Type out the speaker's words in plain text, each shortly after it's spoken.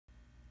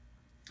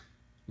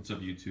What's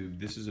up, YouTube?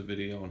 This is a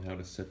video on how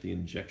to set the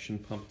injection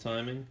pump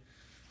timing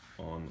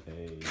on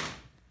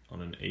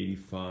an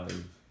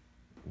 85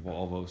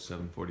 Volvo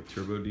 740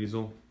 turbo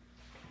diesel.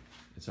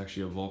 It's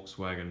actually a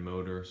Volkswagen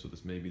motor, so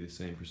this may be the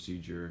same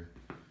procedure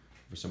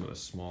for some of the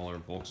smaller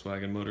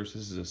Volkswagen motors.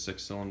 This is a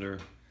 6-cylinder.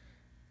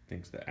 I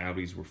think the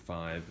Audis were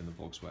 5 and the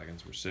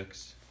Volkswagens were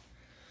 6.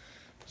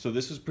 So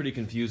this was pretty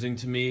confusing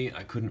to me.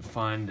 I couldn't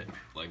find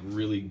like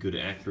really good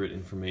accurate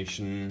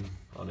information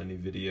on any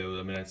video.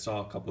 I mean, I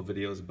saw a couple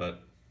videos,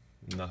 but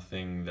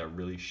nothing that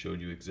really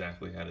showed you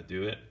exactly how to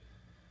do it.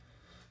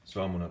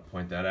 So I'm gonna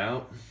point that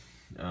out.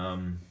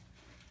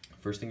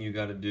 First thing you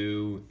gotta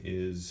do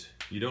is,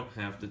 you don't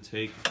have to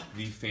take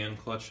the fan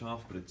clutch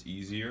off, but it's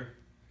easier,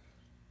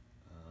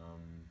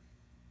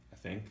 I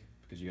think,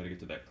 because you gotta get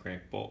to that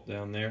crank bolt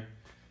down there,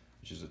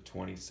 which is a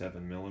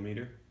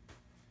 27mm.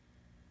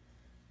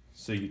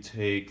 So you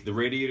take, the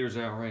radiator's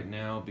out right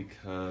now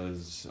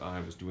because I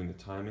was doing the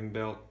timing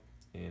belt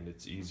and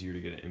it's easier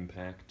to get an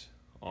impact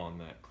on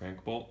that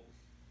crank bolt,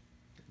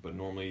 but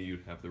normally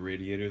you'd have the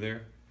radiator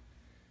there.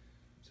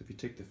 So if you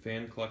take the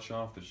fan clutch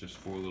off, there's just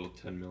 4 little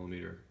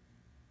 10mm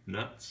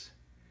nuts,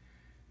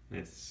 and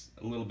it's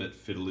a little bit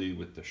fiddly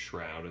with the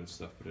shroud and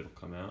stuff, but it'll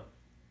come out.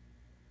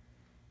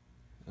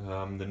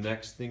 The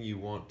next thing you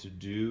want to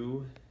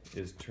do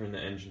is turn the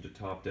engine to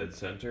top dead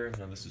center.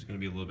 Now this is going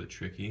to be a little bit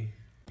tricky.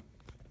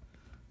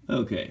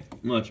 Okay,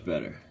 much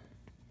better.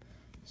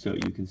 So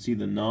you can see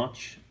the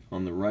notch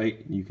on the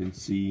right, you can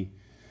see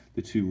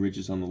the 2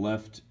 ridges on the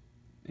left,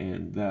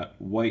 and that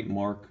white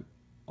mark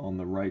on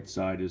the right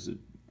side is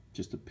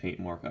just a paint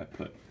mark I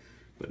put.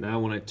 But now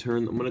when I'm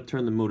going to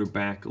turn the motor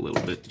back a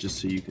little bit just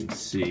so you can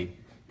see.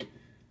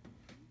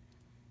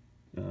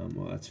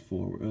 Well, that's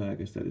forward. I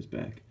guess that is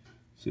back.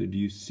 So do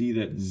you see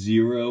that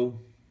 0?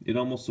 It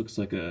almost looks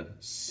like a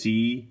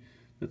C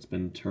that's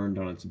been turned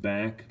on its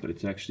back, but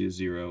it's actually a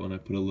 0, and I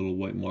put a little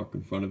white mark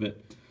in front of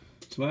it.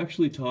 So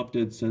actually top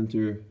dead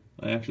center,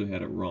 I actually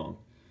had it wrong.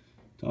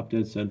 Top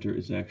dead center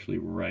is actually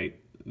right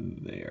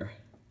there.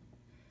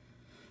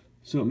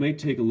 So it may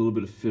take a little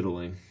bit of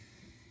fiddling.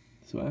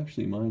 So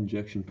actually my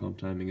injection pump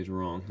timing is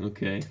wrong.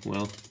 Okay,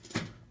 well,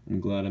 I'm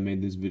glad I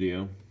made this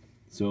video.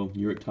 So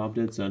you're at top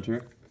dead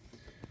center.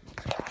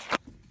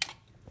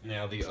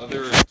 Now the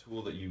other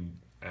tool that you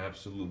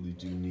absolutely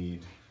do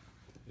need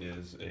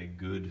is a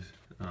good,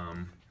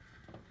 I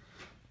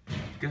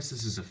guess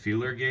this is a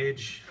feeler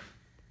gauge.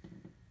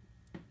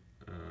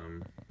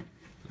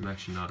 I'm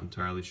actually not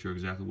entirely sure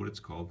exactly what it's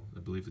called. I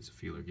believe it's a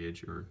feeler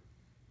gauge, or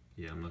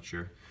yeah, I'm not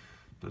sure.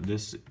 But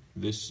this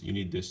you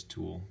need this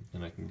tool,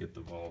 and I can get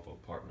the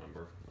Volvo part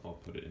number. I'll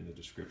put it in the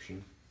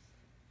description.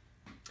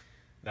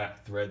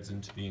 That threads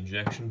into the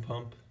injection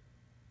pump.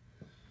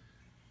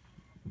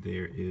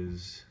 There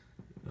is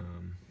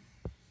I'm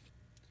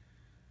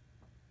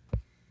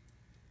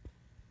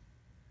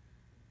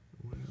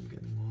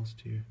getting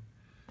lost here.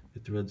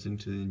 It threads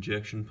into the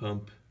injection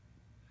pump.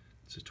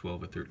 It's a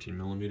 12 or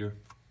 13mm.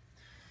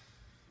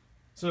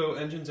 So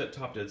engine's at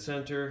top dead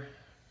center.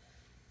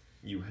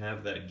 You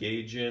have that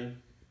gauge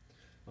in.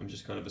 I'm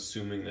just kind of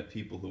assuming that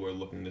people who are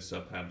looking this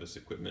up have this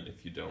equipment.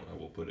 If you don't, I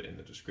will put it in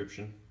the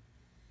description.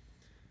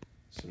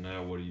 So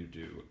now what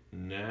do?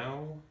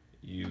 Now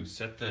you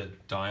set the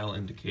dial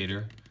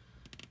indicator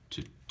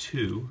to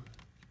 2.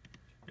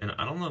 And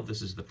I don't know if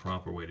this is the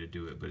proper way to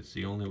do it, but it's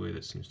the only way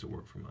that seems to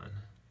work for mine.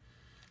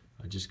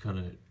 I just kind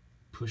of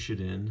push it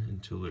in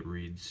until it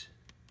reads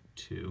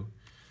 2.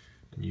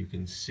 And you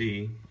can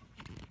see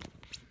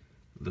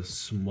the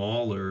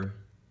smaller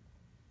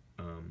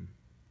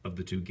of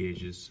the 2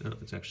 gauges,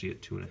 it's actually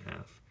at 2.5.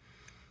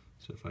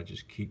 So if I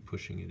just keep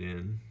pushing it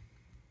in,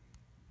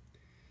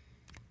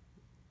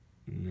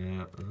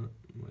 now,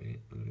 wait,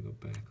 I'm gonna go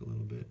back a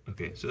little bit.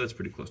 Okay, so that's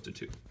pretty close to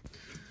 2.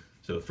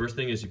 So the first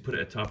thing is you put it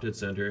at top dead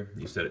center,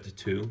 you set it to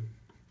 2,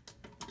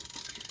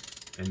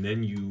 and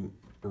then you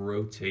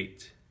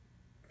rotate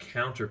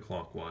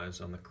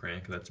counterclockwise on the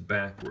crank. That's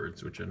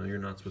backwards, which I know you're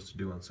not supposed to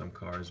do on some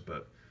cars,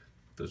 but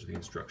those are the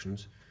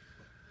instructions.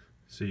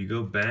 So you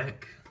go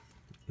back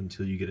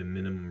until you get a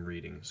minimum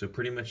reading. So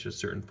pretty much at a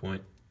certain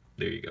point,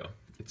 there you go.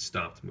 It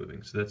stopped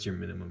moving. So that's your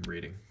minimum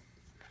reading.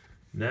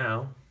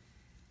 Now,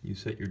 you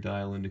set your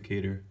dial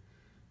indicator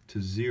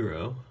to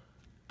 0.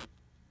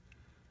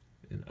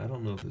 And I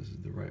don't know if this is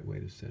the right way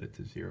to set it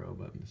to 0,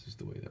 but this is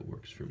the way that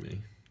works for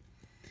me.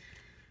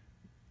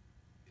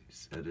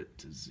 Set it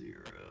to 0,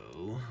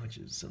 which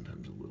is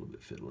sometimes a little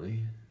bit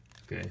fiddly.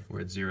 Okay,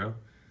 we're at 0.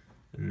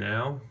 And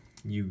now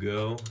you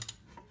go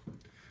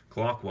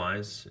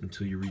clockwise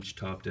until you reach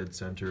top dead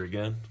center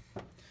again.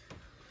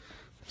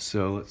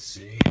 So let's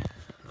see.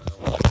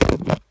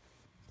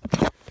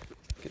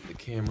 Get the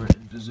camera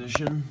in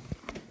position.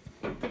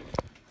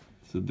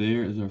 So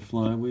there is our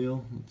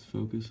flywheel. Let's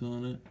focus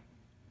on it.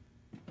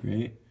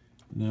 Great.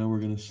 Now we're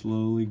going to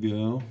slowly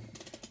go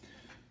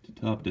to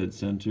top dead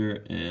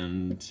center,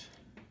 and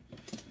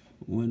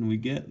when we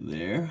get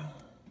there,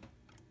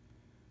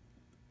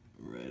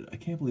 right, I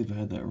can't believe I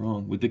had that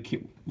wrong.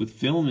 With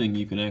filming,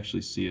 you can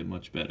actually see it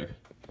much better.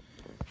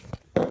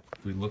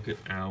 If we look at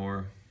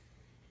our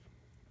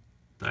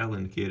dial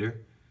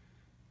indicator.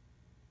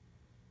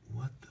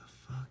 What the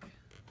fuck?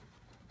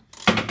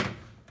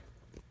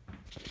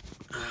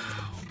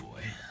 Oh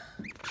boy.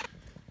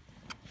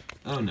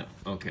 Oh no,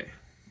 okay.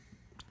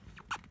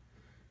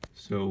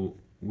 So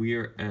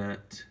we're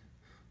at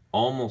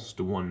almost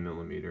 1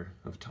 millimeter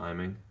of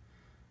timing.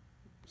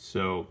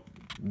 So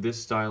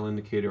this dial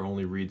indicator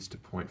only reads to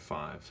 0.5.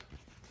 I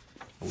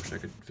wish I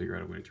could figure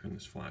out a way to turn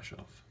this flash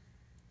off.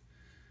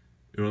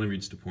 It only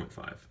reads to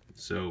 0.5.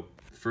 So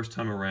first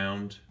time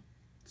around,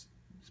 it's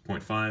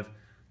 0.5.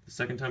 The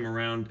second time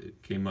around,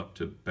 it came up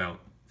to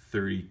about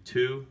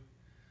 32.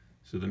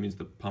 So that means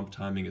the pump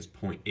timing is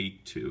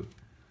 0.82.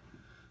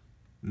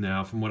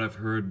 Now, from what I've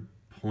heard,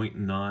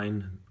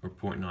 0.9 or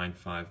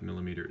 0.95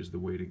 millimeter is the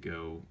way to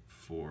go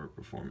for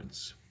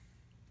performance.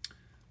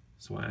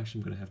 So I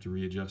actually am going to have to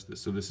readjust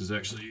this. So this is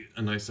actually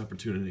a nice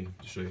opportunity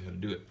to show you how to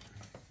do it.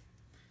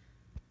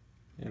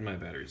 And my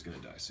battery's going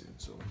to die soon,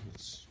 so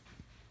let's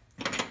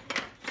see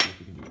if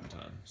we can do it in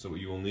time. So what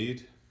you will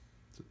need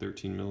is a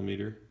 13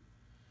 millimeter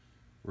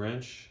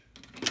wrench,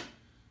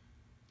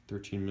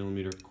 13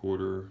 millimeter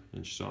 1/4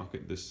 inch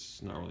socket. This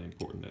is not really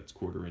important, that's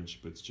 1/4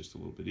 inch, but it's just a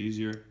little bit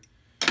easier.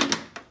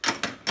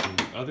 And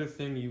the other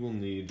thing you will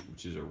need,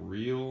 which is a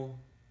real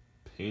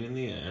pain in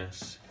the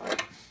ass,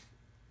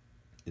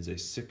 is a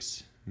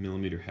 6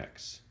 millimeter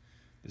hex.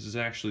 This is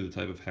actually the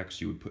type of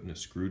hex you would put in a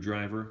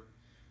screwdriver.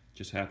 It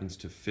just happens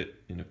to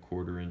fit in a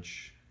 1/4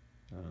 inch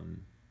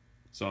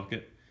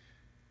socket.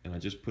 And I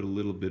just put a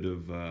little bit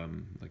of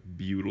like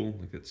butyl,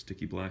 like that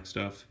sticky black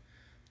stuff,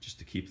 just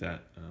to keep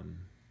that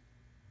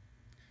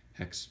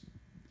hex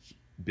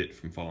bit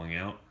from falling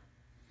out.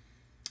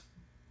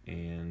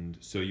 And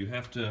so you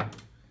have to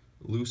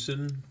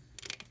loosen.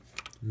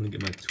 I'm gonna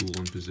get my tool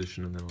in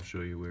position and then I'll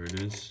show you where it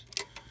is.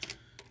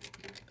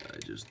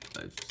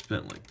 I've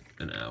spent like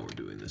an hour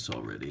doing this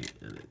already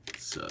and it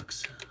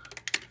sucks.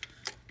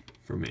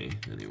 For me,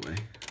 anyway.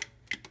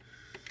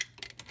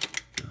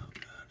 Oh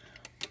God.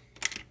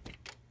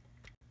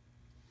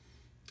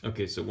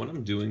 Okay, so when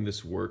I'm doing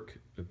this work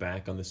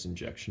back on this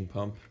injection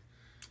pump,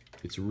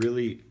 it's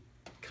really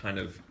kind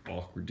of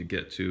awkward to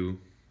get to.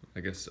 I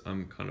guess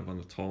I'm kind of on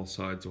the tall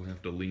side, so I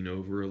have to lean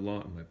over a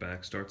lot and my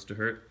back starts to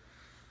hurt.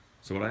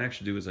 So what I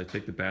actually do is I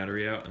take the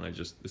battery out and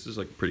this is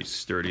like a pretty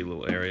sturdy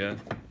little area,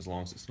 as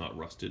long as it's not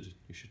rusted.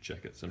 You should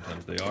check it,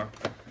 sometimes they are.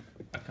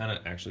 I kind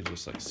of actually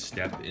just like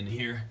step in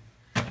here.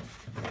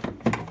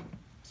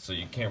 So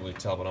you can't really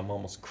tell, but I'm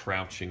almost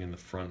crouching in the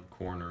front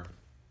corner.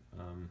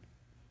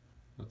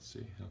 Let's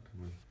see, how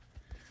can we,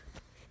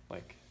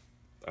 like,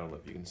 I don't know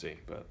if you can see,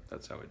 but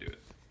that's how I do it.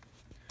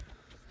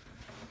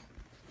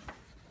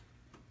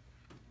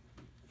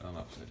 I'm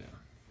upside down,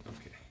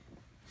 okay.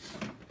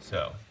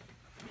 So,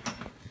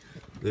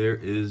 there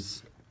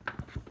is,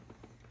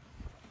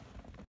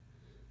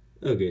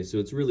 okay, so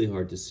it's really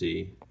hard to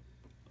see.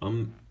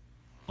 I'm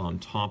on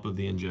top of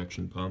the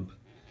injection pump.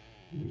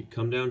 You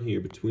come down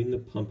here between the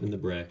pump and the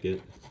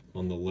bracket.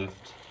 On the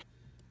left,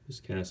 this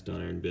cast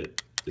iron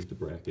bit is the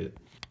bracket.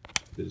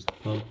 This is the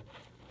pump.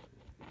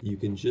 You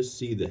can just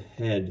see the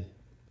head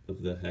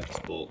of the hex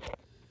bolt.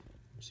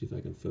 Let's see if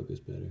I can focus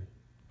better.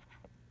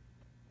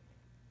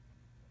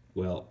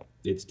 Well,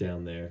 it's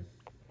down there.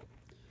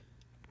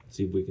 Let's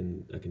see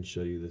if I can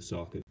show you the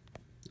socket.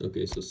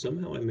 Okay, so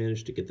somehow I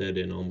managed to get that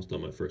in almost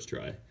on my first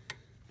try.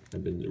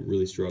 I've been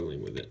really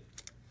struggling with it,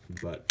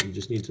 but you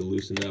just need to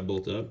loosen that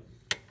bolt up.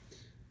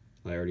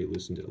 I already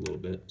loosened it a little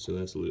bit, so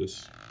that's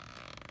loose.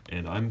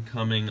 And I'm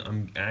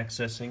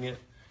accessing it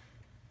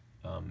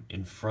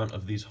in front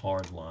of these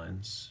hard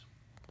lines.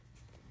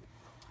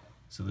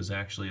 So there's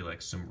actually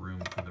like some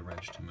room for the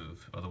wrench to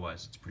move,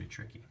 otherwise it's pretty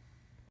tricky.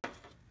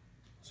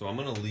 So I'm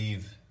gonna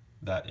leave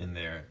that in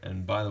there.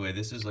 And by the way,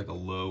 this is like a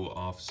low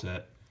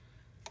offset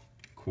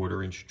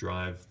 1/4 inch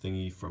drive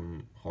thingy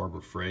from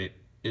Harbor Freight.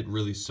 It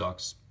really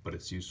sucks, but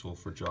it's useful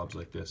for jobs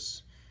like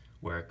this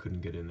where I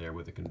couldn't get in there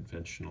with a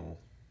conventional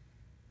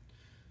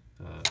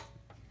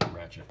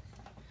ratchet.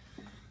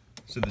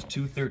 So there's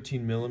two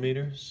 13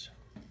 millimeters,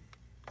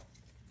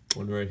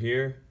 one right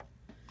here.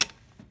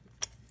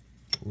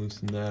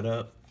 Loosen that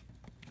up.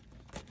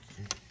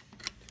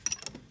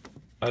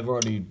 I've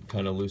already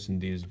kind of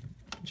loosened these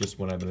just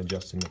when I've been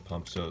adjusting the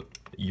pump, so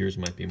yours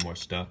might be more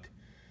stuck.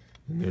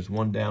 And there's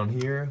one down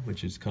here,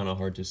 which is kind of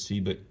hard to see,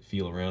 but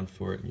feel around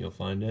for it and you'll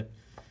find it.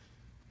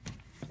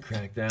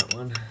 Crack that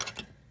one.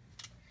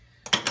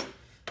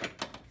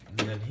 And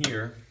then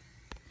here,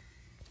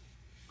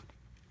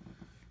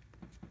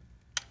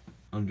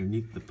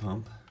 underneath the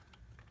pump,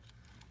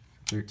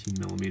 13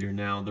 millimeter.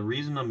 Now, the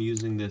reason I'm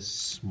using this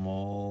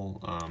small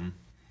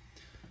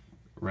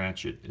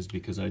ratchet is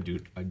because I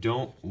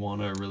don't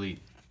want to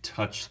really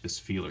touch this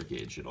feeler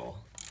gauge at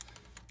all,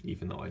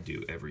 even though I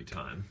do every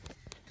time.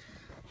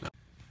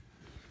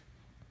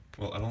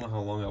 Well, I don't know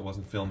how long I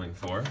wasn't filming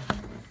for,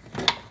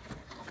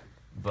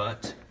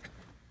 but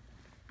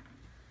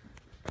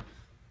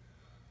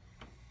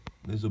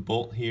there's a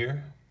bolt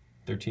here,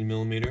 13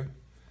 millimeter.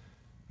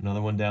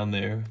 Another one down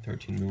there,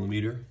 13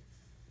 millimeter.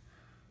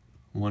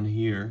 One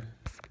here,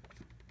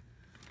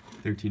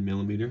 13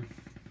 millimeter.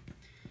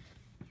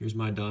 here's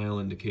my dial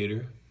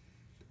indicator.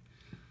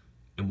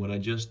 And what I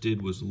just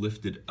did was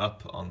lifted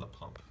up on the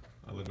pump.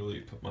 I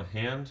literally put my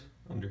hand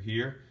under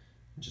here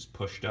and just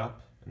pushed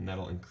up, and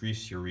that'll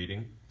increase your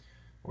reading.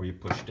 Or you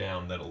push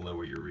down, that'll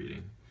lower your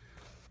reading.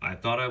 I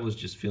thought I was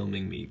just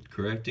filming me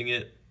correcting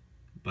it,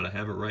 but I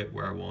have it right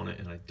where I want it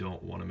and I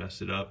don't want to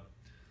mess it up.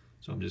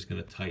 So I'm just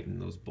gonna tighten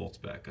those bolts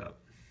back up.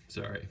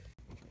 Sorry.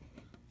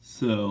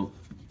 So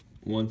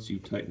once you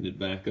tighten it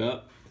back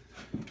up,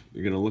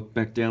 you're gonna look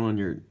back down on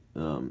your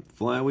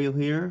flywheel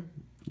here.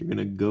 You're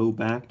gonna go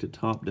back to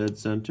top dead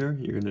center.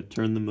 You're gonna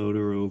turn the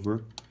motor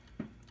over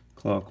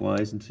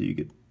clockwise until you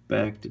get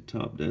back to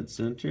top dead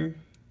center.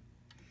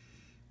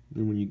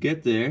 Then when you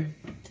get there,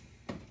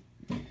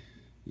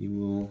 you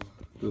will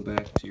go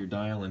back to your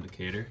dial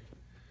indicator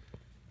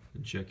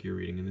and check your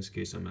reading. In this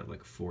case, I'm at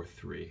like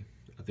 4.3.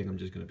 I think I'm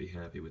just gonna be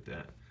happy with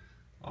that.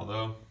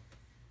 Although,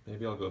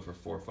 maybe I'll go for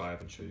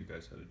 4.5 and show you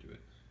guys how to do it.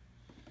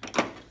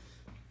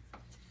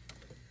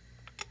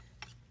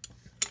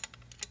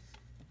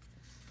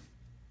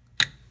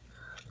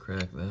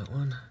 Crack that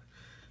one.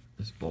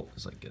 This bolt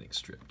is like getting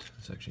stripped.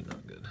 It's actually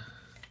not good.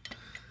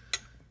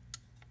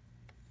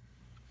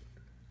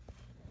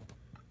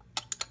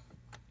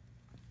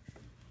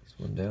 This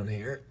one down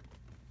here.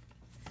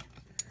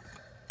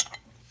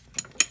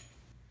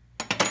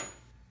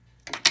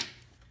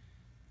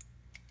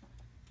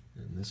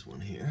 And this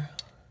one here.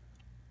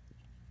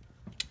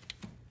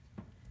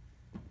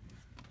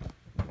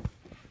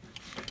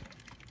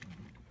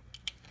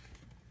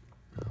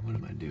 What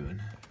am I doing?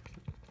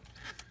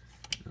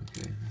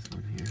 Okay, this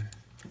one here.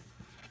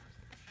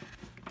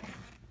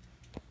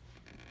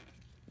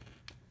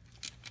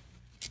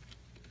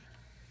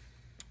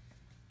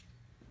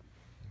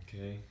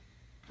 Okay.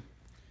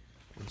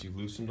 Once you've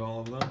loosened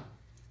all of them,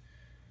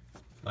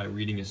 my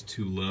reading is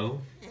too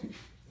low,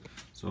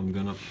 so I'm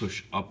gonna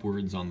push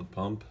upwards on the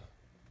pump.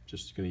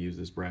 Just gonna use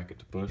this bracket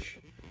to push.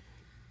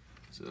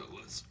 So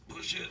let's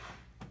push it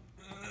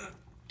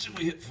till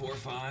we hit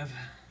 4.5.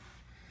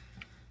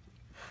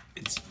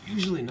 It's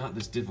usually not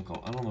this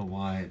difficult. I don't know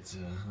why it's,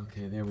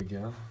 okay, there we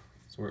go.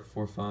 So we're at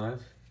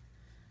 4.5.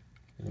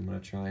 And I'm gonna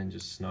try and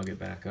just snug it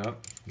back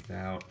up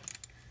without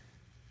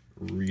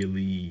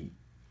really,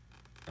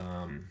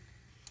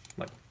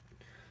 like,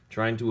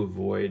 trying to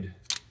avoid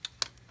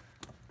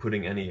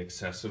putting any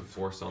excessive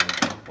force on the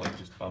pump, like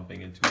just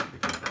bumping into it,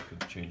 because that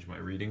could change my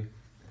reading.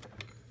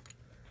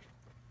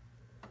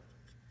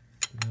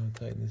 Now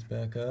tighten this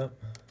back up.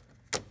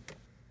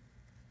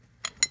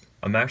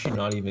 I'm actually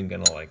not even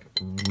gonna like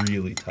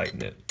really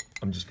tighten it.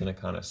 I'm just gonna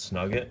kind of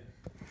snug it,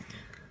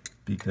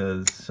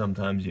 because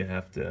sometimes you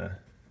have to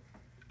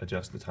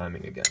adjust the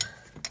timing again.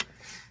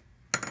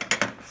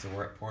 So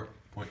we're at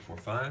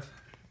 0.45,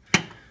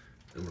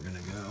 then we're gonna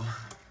go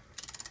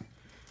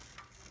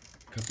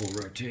a couple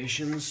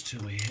rotations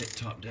till we hit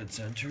top dead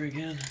center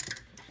again.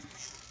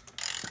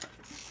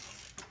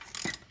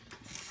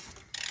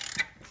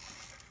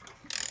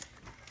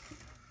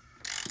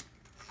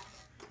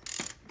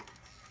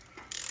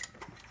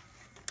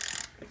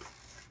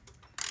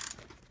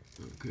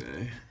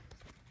 Okay.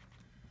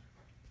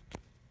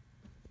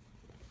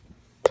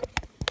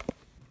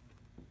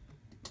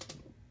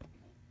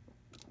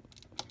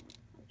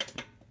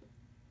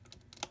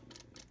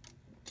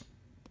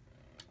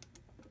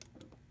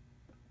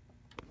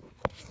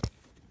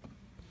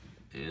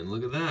 And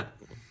look at that.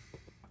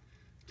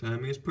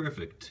 Timing is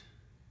perfect.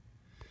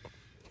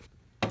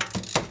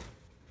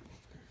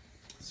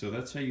 So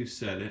that's how you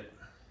set it.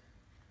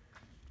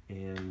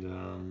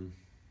 And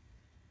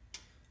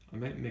I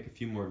might make a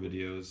few more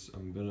videos.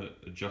 I'm gonna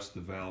adjust the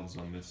valves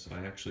on this.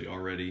 I actually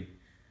already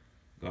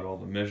got all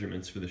the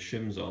measurements for the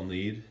shims I'll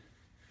need.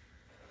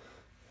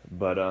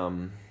 But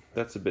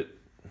that's a bit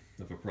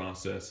of a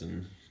process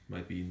and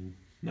might be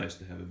nice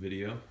to have a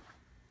video.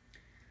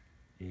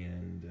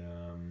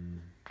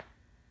 And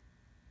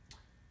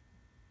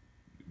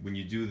when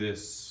you do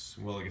this,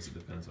 well, I guess it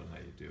depends on how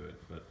you do it,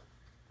 but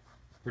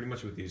pretty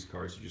much with these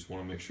cars, you just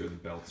want to make sure the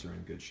belts are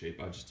in good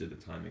shape. I just did the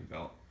timing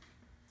belt.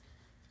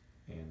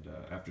 And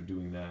after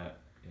doing that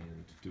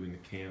and doing the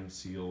cam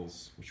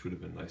seals, which would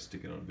have been nice to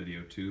get on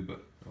video too,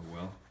 but oh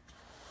well.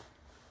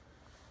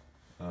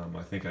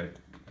 I think I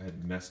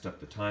had messed up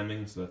the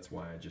timing, so that's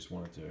why I just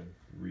wanted to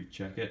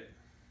recheck it.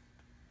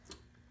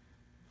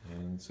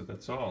 And so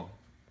that's all.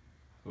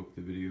 Hope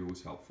the video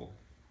was helpful.